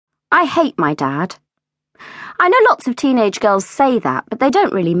I hate my dad. I know lots of teenage girls say that, but they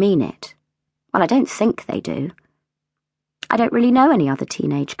don't really mean it. Well, I don't think they do. I don't really know any other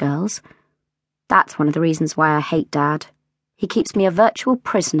teenage girls. That's one of the reasons why I hate Dad. He keeps me a virtual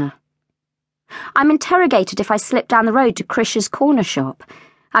prisoner. I'm interrogated if I slip down the road to Krish's corner shop.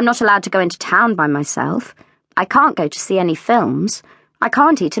 I'm not allowed to go into town by myself. I can't go to see any films. I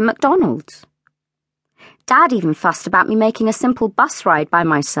can't eat in McDonald's. Dad even fussed about me making a simple bus ride by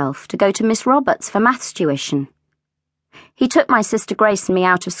myself to go to Miss Roberts for maths tuition. He took my sister Grace and me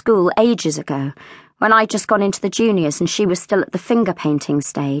out of school ages ago, when I'd just gone into the juniors and she was still at the finger painting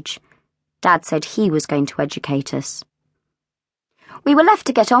stage. Dad said he was going to educate us. We were left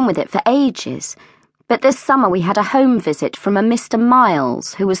to get on with it for ages, but this summer we had a home visit from a Mr.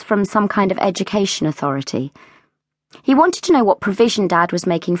 Miles, who was from some kind of education authority. He wanted to know what provision Dad was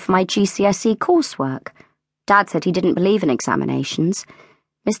making for my GCSE coursework. Dad said he didn't believe in examinations.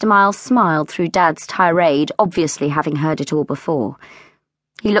 Mr. Miles smiled through Dad's tirade, obviously having heard it all before.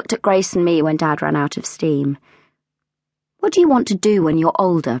 He looked at Grace and me when Dad ran out of steam. "What do you want to do when you're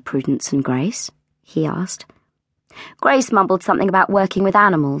older, Prudence and Grace?" he asked. Grace mumbled something about working with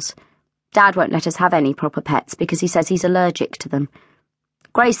animals. Dad won't let us have any proper pets because he says he's allergic to them.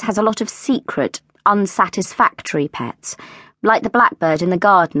 Grace has a lot of secret, unsatisfactory pets, like the blackbird in the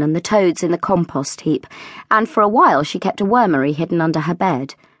garden and the toads in the compost heap, and for a while she kept a wormery hidden under her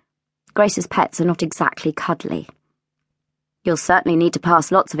bed. Grace's pets are not exactly cuddly. "You'll certainly need to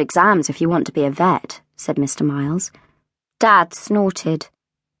pass lots of exams if you want to be a vet," said Mr. Miles. Dad snorted.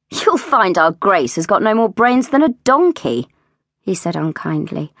 "You'll find our Grace has got no more brains than a donkey," he said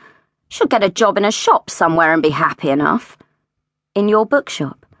unkindly. "She'll get a job in a shop somewhere and be happy enough." "In your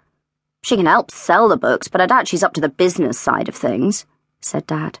bookshop?" "She can help sell the books, but I doubt she's up to the business side of things," said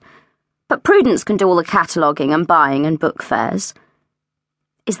Dad. "But Prudence can do all the cataloguing and buying and book fairs."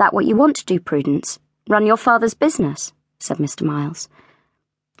 "Is that what you want to do, Prudence? Run your father's business?" said Mr. Miles.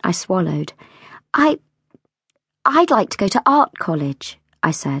 I swallowed. I'd like to go to art college,"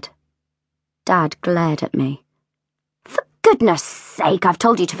 I said. Dad glared at me. "For goodness sake, I've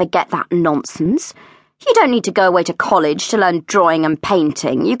told you to forget that nonsense. You don't need to go away to college to learn drawing and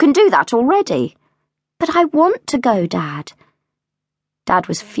painting. You can do that already." "But I want to go, Dad." Dad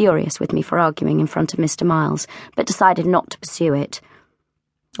was furious with me for arguing in front of Mr. Miles, but decided not to pursue it.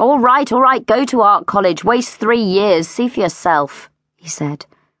 All right, go to art college, waste 3 years, see for yourself," he said.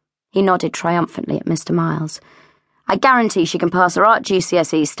 He nodded triumphantly at Mr. Miles. "I guarantee she can pass her art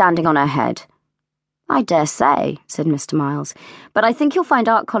GCSE standing on her head." "I dare say," said Mr. Miles, "but I think you'll find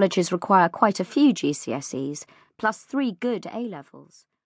art colleges require quite a few GCSEs, plus 3 good A-levels."